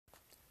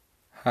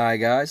Hi,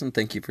 guys, and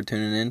thank you for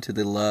tuning in to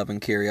the Love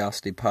and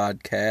Curiosity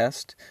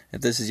podcast.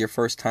 If this is your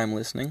first time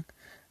listening,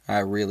 I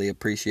really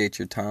appreciate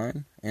your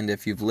time. And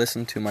if you've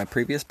listened to my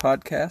previous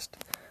podcast,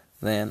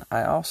 then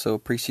I also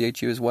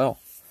appreciate you as well.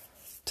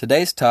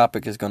 Today's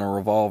topic is going to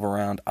revolve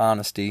around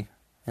honesty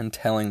and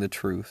telling the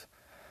truth.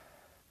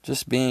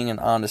 Just being an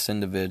honest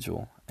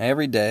individual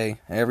every day,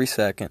 every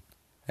second,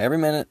 every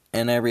minute,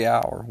 and every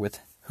hour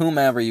with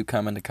whomever you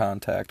come into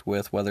contact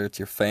with, whether it's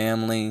your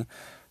family,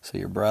 so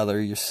your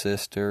brother, your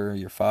sister,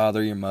 your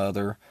father, your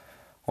mother,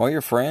 or your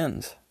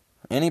friends.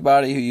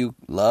 Anybody who you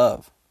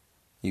love,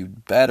 you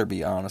better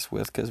be honest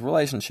with, because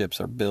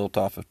relationships are built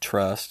off of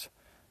trust.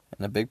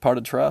 And a big part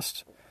of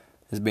trust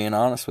is being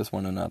honest with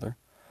one another.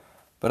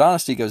 But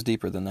honesty goes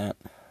deeper than that.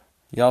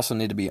 You also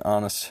need to be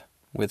honest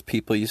with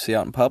people you see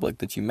out in public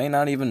that you may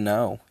not even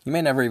know. You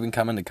may never even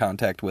come into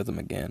contact with them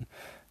again.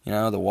 You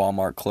know, the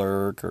Walmart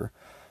clerk or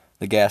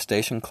the gas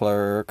station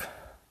clerk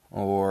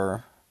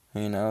or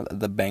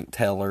the bank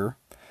teller.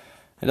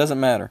 It doesn't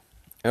matter.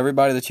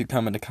 Everybody that you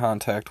come into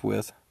contact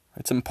with,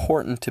 it's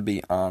important to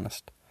be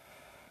honest.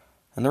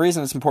 And the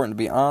reason it's important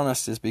to be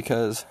honest is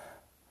because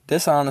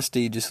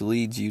dishonesty just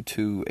leads you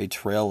to a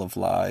trail of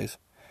lies.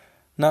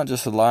 Not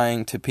just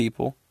lying to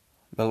people,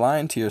 but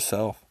lying to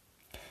yourself.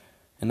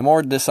 And the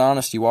more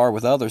dishonest you are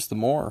with others, the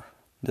more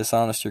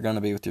dishonest you're going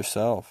to be with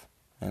yourself.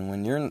 And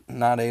when you're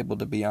not able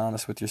to be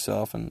honest with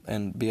yourself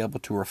and be able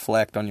to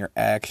reflect on your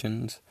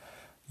actions,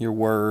 your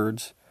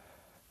words,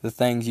 the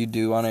things you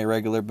do on a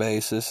regular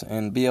basis,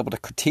 and be able to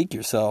critique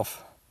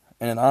yourself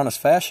in an honest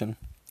fashion,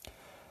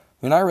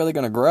 you're not really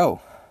going to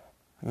grow.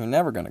 You're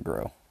never going to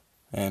grow.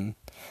 And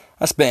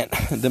I spent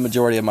the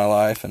majority of my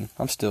life, and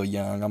I'm still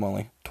young, I'm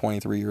only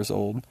 23 years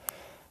old,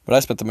 but I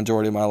spent the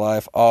majority of my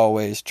life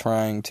always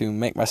trying to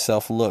make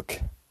myself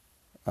look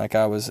like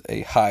I was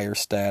a higher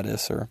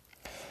status, or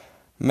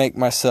make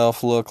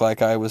myself look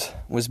like I was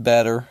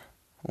better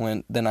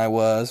than I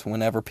was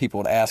whenever people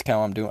would ask how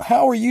I'm doing.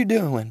 How are you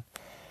doing?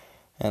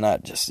 And I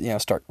just,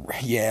 start,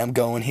 I'm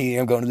going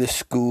here, I'm going to this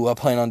school, I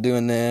plan on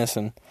doing this,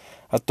 and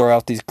I throw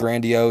out these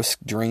grandiose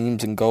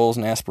dreams and goals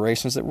and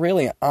aspirations that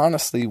really,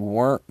 honestly,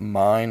 weren't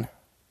mine.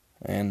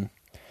 And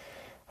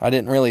I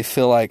didn't really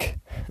feel like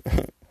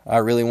I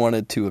really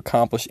wanted to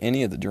accomplish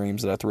any of the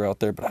dreams that I threw out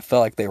there, but I felt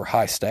like they were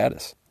high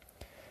status,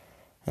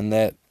 and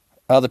that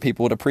other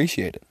people would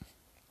appreciate it.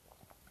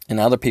 And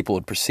other people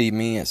would perceive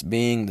me as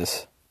being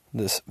this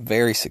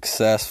very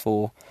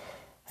successful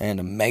and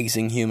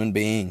amazing human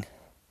being.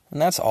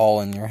 And that's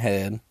all in your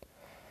head.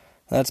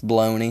 That's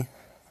baloney.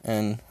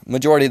 And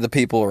majority of the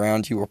people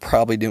around you are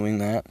probably doing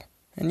that.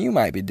 And you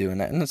might be doing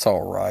that, and it's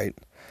all right.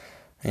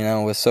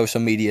 With social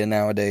media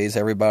nowadays,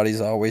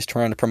 everybody's always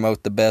trying to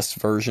promote the best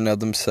version of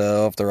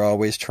themselves. They're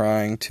always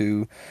trying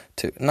to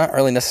not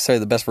really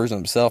necessarily the best version of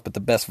themselves, but the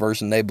best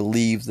version they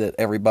believe that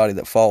everybody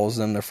that follows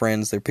them, their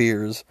friends, their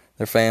peers,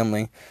 their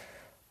family,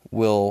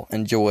 will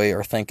enjoy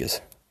or think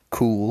is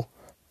cool.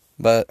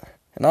 But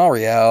in all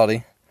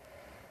reality,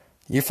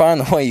 you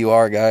find the way you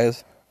are,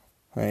 guys.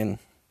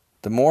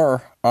 The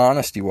more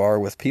honest you are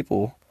with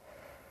people,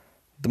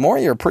 the more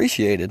you're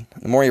appreciated.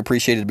 The more you're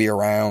appreciated to be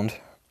around.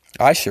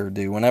 I sure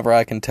do. Whenever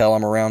I can tell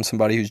I'm around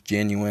somebody who's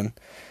genuine,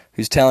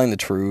 who's telling the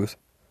truth,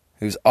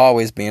 who's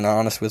always being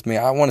honest with me,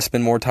 I want to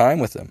spend more time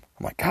with them.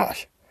 I'm like,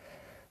 gosh,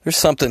 there's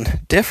something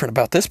different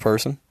about this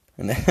person.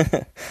 And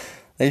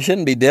they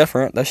shouldn't be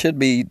different. That should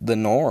be the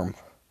norm.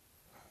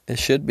 It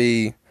should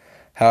be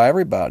how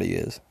everybody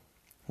is.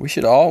 We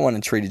should all want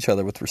to treat each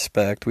other with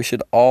respect. We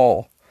should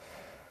all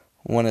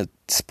want to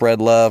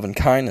spread love and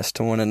kindness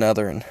to one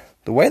another. And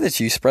the way that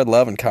you spread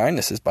love and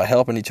kindness is by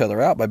helping each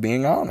other out, by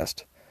being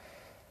honest.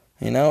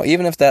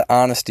 Even if that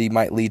honesty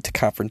might lead to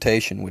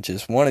confrontation, which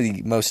is one of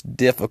the most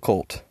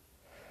difficult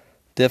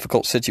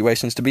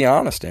situations to be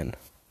honest in.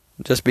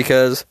 Just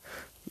because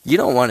you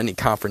don't want any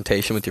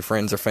confrontation with your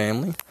friends or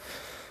family.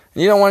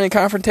 You don't want any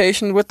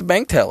confrontation with the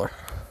bank teller.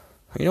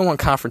 You don't want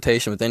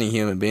confrontation with any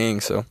human being,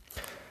 so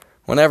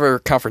whenever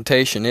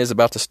confrontation is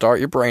about to start,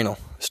 your brain will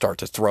start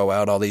to throw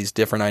out all these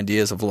different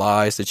ideas of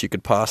lies that you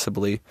could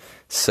possibly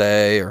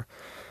say, or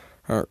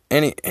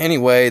any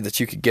way that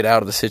you could get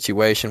out of the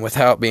situation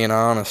without being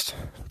honest,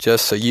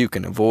 just so you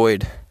can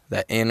avoid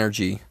that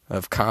energy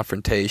of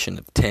confrontation,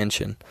 of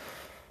tension.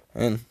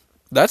 And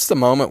that's the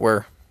moment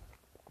where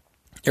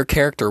your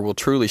character will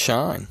truly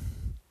shine.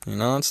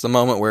 It's the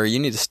moment where you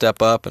need to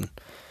step up and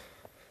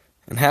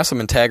have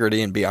some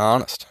integrity and be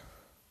honest.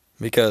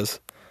 Because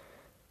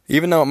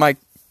even though it might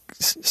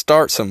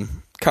start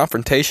some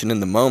confrontation in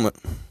the moment,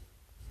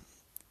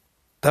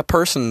 that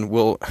person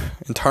will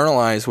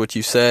internalize what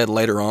you said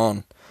later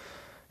on.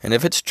 And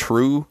if it's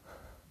true,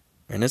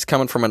 and it's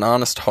coming from an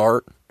honest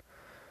heart,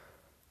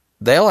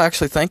 they'll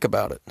actually think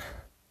about it.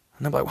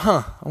 And they'll be like,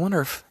 I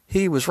wonder if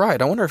he was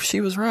right. I wonder if she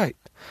was right.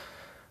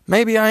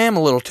 Maybe I am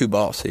a little too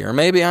bossy, or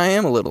maybe I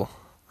am a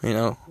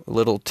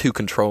little too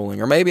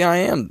controlling, or maybe I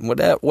am,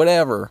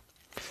 whatever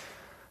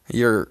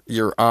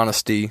your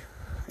honesty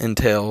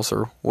entails,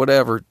 or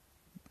whatever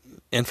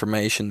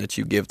information that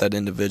you give that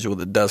individual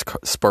that does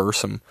spur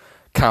some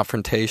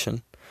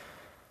confrontation.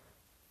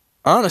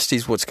 honesty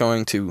is what's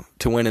going to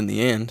win in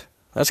the end.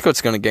 That's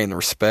what's going to gain the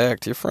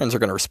respect. Your friends are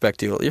going to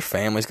respect you. Your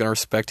family's going to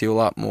respect you a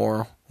lot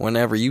more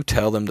whenever you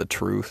tell them the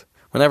truth.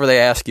 Whenever they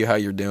ask you how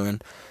you're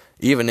doing,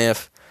 even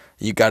if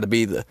you got to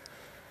be the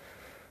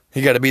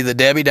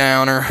Debbie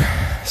Downer,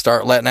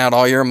 start letting out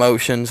all your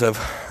emotions of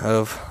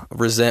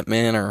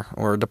resentment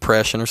or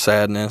depression or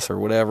sadness or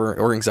whatever,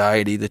 or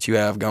anxiety that you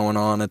have going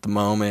on at the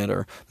moment,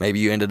 or maybe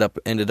you ended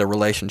a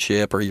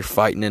relationship, or you're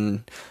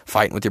fighting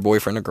with your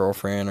boyfriend or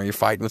girlfriend, or you're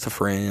fighting with a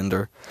friend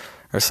or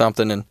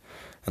something, and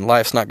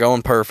life's not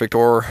going perfect,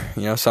 or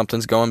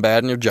something's going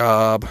bad in your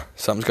job,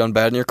 something's going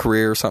bad in your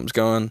career,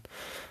 something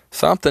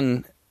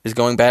is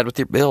going bad with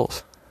your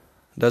bills.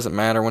 It doesn't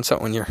matter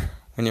when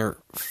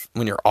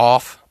you're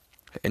off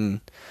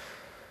and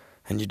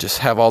you just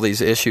have all these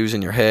issues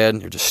in your head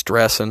and you're just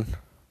stressing.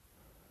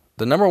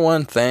 The number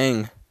one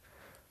thing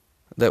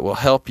that will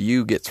help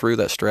you get through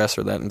that stress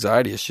or that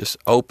anxiety is just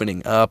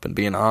opening up and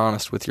being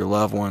honest with your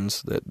loved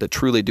ones that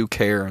truly do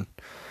care,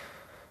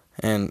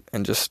 and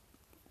just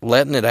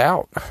letting it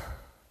out.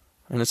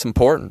 And it's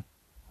important.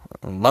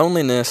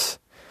 Loneliness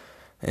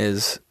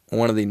is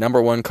one of the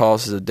number one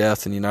causes of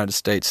death in the United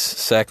States,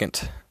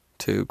 second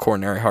to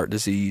coronary heart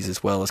disease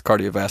as well as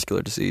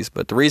cardiovascular disease.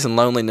 But the reason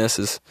loneliness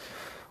is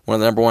one of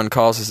the number one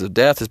causes of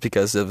death is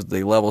because of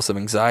the levels of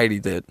anxiety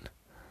that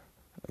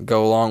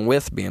go along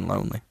with being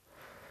lonely.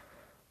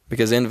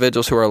 Because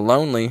individuals who are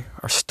lonely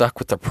are stuck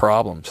with their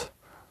problems,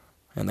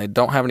 and they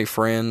don't have any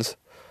friends.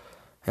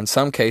 In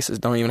some cases,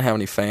 don't even have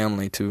any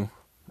family to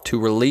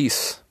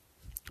release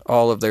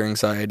all of their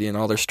anxiety and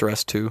all their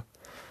stress to.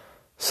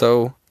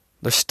 So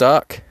they're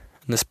stuck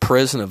in this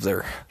prison of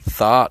their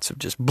thoughts of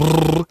just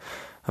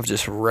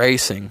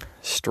racing,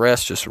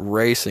 stress just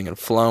racing and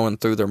flowing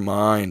through their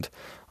mind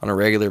on a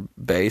regular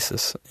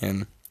basis.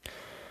 And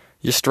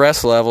your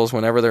stress levels,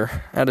 whenever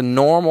they're at a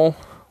normal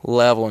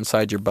level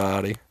inside your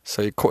body,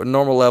 so your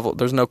normal level,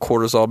 there's no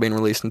cortisol being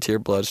released into your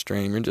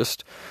bloodstream, you're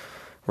just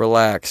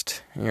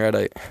relaxed, you're at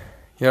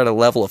a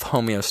level of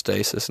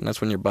homeostasis, and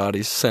that's when your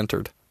body's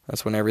centered.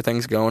 That's when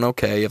everything's going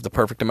okay. You have the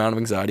perfect amount of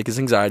anxiety, because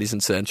anxiety is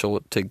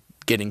essential to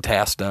getting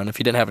tasks done. If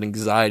you didn't have an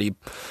anxiety,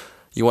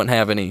 you wouldn't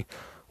have any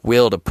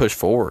will to push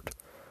forward.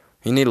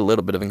 You need a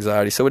little bit of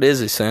anxiety, so it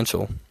is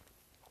essential.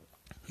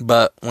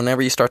 But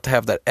whenever you start to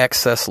have that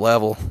excess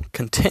level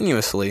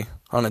continuously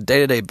on a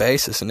day-to-day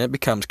basis, and it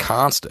becomes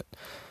constant,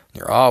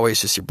 you're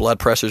always just, your blood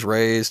pressure's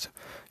raised,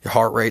 your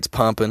heart rate's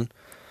pumping,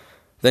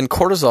 then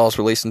cortisol is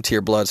released into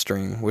your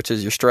bloodstream, which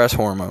is your stress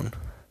hormone.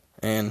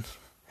 And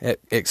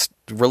it's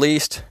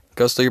released,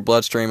 goes through your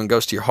bloodstream and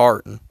goes to your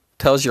heart, and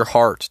tells your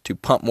heart to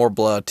pump more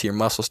blood to your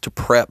muscles to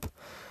prep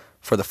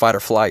for the fight or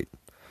flight.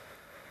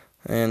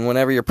 And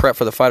whenever you're prepped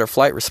for the fight or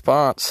flight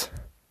response,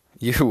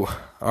 you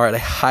are at a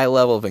high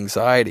level of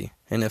anxiety.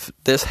 And if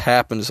this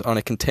happens on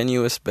a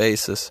continuous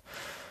basis,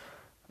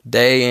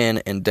 day in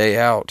and day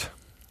out,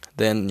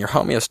 then your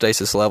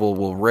homeostasis level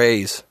will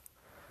raise,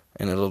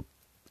 and it'll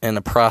in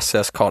a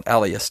process called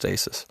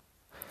allostasis.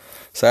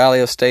 So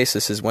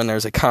allostasis is when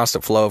there's a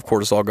constant flow of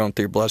cortisol going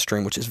through your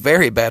bloodstream, which is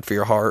very bad for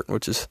your heart,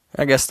 which is,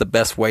 I guess, the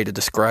best way to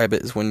describe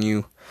it is when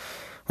you're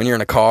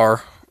in a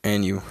car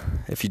and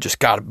if you just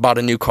bought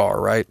a new car,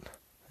 right?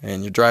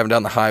 And you're driving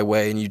down the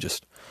highway and you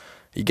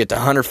get to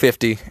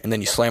 150 and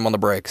then you slam on the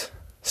brakes.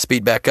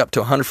 Speed back up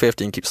to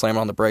 150 and keep slamming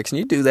on the brakes. And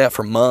you do that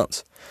for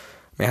months.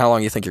 I mean, how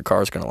long do you think your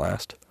car is going to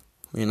last?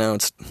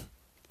 It's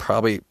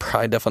probably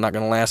definitely not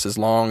going to last as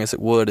long as it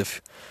would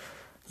if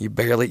you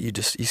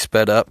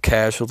sped up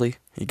casually,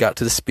 you got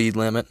to the speed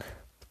limit,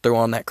 threw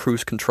on that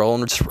cruise control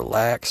and just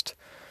relaxed,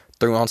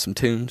 threw on some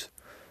tunes.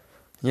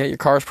 Yeah, your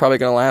car's probably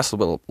going to last a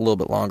little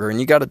bit longer, and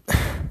you got to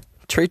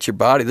treat your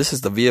body. This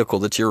is the vehicle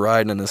that you're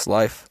riding in this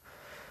life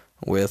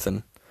with,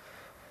 and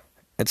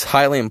it's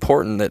highly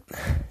important that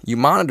you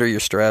monitor your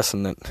stress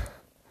and that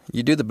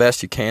you do the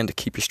best you can to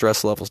keep your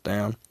stress levels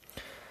down.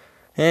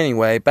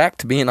 Anyway, back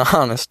to being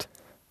honest.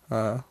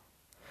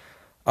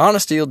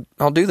 Honesty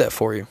I'll do that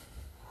for you.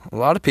 A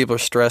lot of people are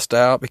stressed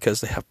out because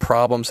they have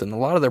problems, and a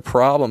lot of their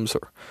problems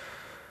are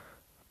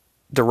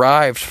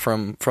derived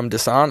from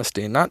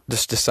dishonesty, and not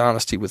just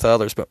dishonesty with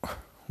others, but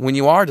when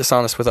you are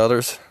dishonest with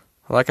others,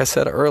 like I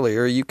said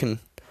earlier, you can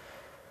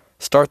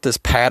start this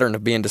pattern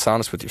of being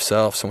dishonest with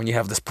yourself. So when you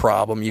have this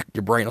problem, your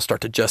brain will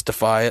start to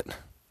justify it,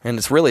 and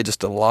it's really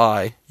just a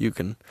lie. You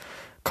can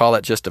call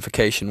that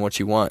justification what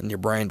you want in your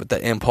brain, but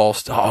that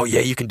impulse, oh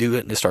yeah, you can do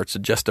it, and it starts to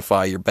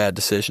justify your bad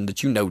decision that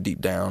deep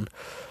down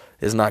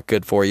is not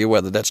good for you,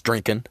 whether that's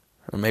drinking,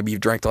 or maybe you've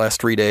drank the last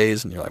 3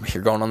 days, and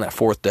you're going on that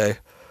fourth day,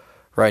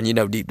 right?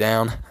 And deep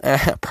down,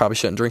 I probably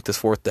shouldn't drink this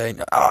fourth day.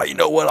 You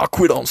know what? I'll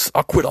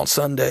quit on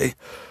Sunday,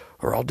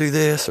 or I'll do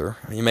this, or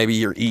maybe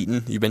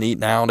you've been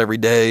eating out every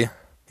day,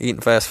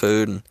 eating fast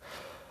food, and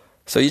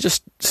so you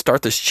just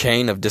start this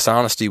chain of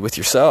dishonesty with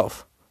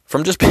yourself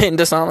from just being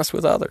dishonest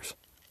with others.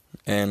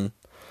 And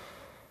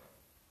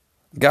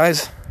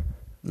guys,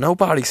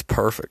 nobody's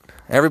perfect.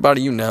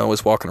 Everybody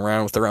is walking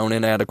around with their own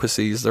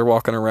inadequacies. They're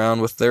walking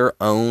around with their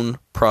own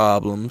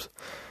problems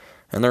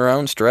and their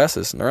own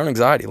stresses and their own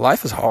anxiety.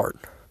 Life is hard.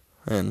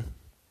 And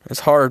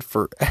It's hard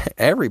for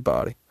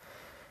everybody.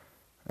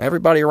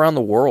 Everybody around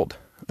the world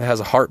that has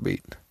a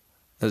heartbeat,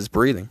 that is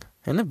breathing.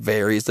 And it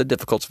varies. The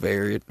difficulties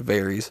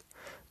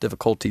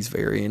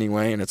vary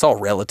anyway, and it's all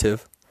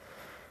relative.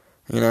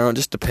 It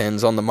just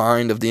depends on the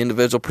mind of the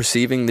individual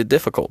perceiving the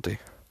difficulty.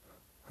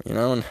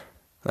 And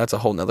that's a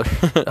whole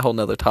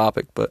nother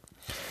topic, but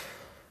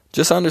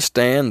just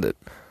understand that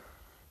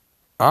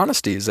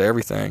honesty is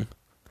everything.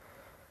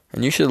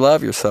 And you should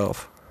love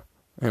yourself.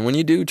 And when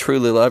you do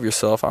truly love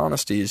yourself,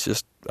 honesty is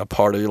just a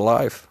part of your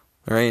life.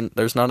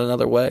 There's not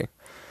another way.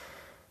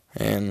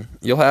 And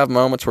you'll have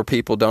moments where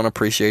people don't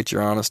appreciate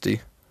your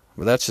honesty,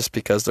 but that's just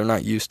because they're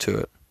not used to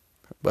it.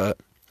 But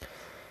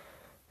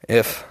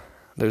if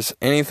there's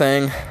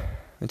anything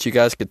that you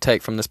guys could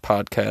take from this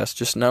podcast,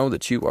 just know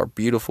that you are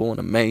beautiful and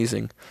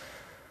amazing,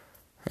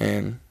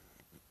 and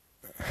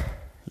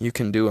you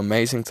can do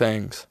amazing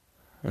things,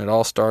 and it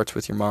all starts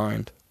with your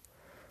mind.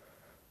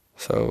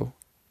 So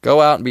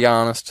go out and be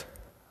honest,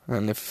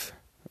 and if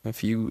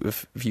you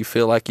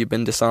feel like you've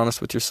been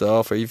dishonest with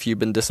yourself, or if you've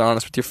been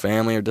dishonest with your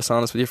family or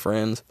dishonest with your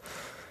friends,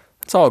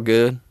 it's all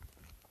good.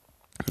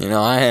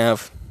 I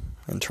have,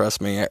 and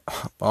trust me,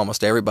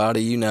 almost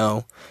everybody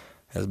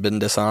has been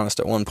dishonest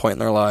at one point in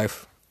their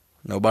life.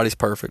 Nobody's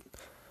perfect.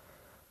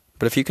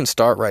 But if you can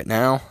start right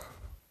now,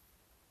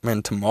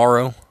 and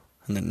tomorrow,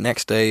 and the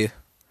next day,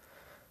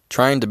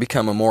 trying to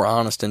become a more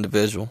honest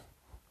individual,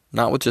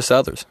 not with just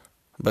others,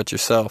 but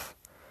yourself,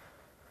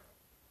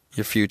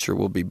 your future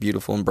will be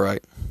beautiful and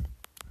bright.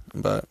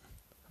 But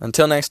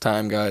until next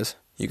time, guys,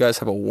 you guys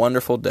have a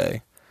wonderful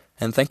day.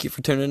 And thank you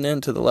for tuning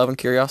in to the Love and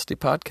Curiosity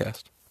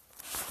podcast.